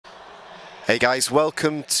Hey guys,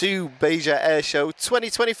 welcome to Beja Airshow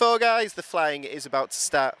 2024 guys. The flying is about to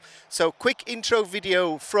start. So quick intro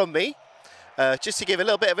video from me, just to give a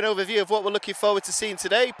little bit of an overview of what we're looking forward to seeing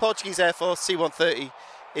today. Portuguese Air Force C-130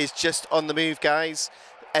 is just on the move guys.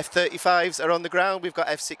 F-35s are on the ground. We've got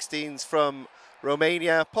F-16s from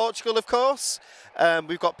Romania, Portugal of course.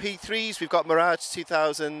 We've got P-3s, we've got Mirage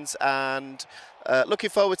 2000s, and looking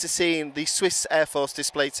forward to seeing the Swiss Air Force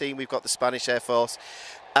display team. We've got the Spanish Air Force.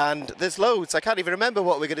 And there's loads. I can't even remember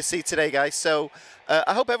what we're going to see today, guys. So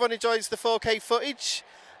I hope everyone enjoys the 4K footage.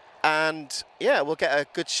 And yeah, we'll get a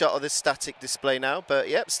good shot of the static display now. But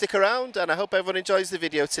yep, stick around and I hope everyone enjoys the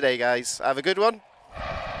video today, guys. Have a good one.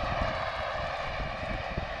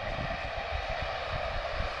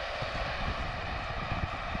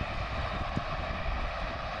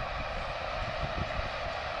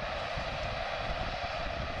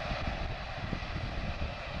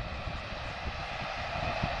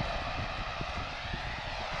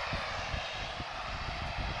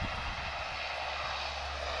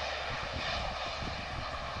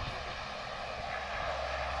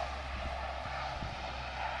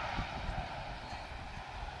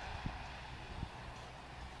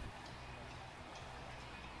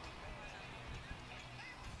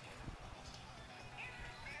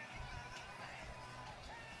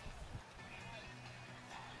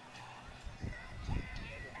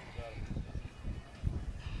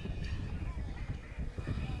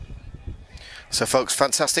 So folks,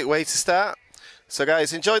 fantastic way to start. So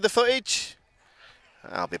guys, enjoy the footage.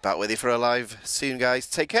 I'll be back with you for a live soon guys.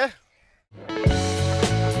 Take care.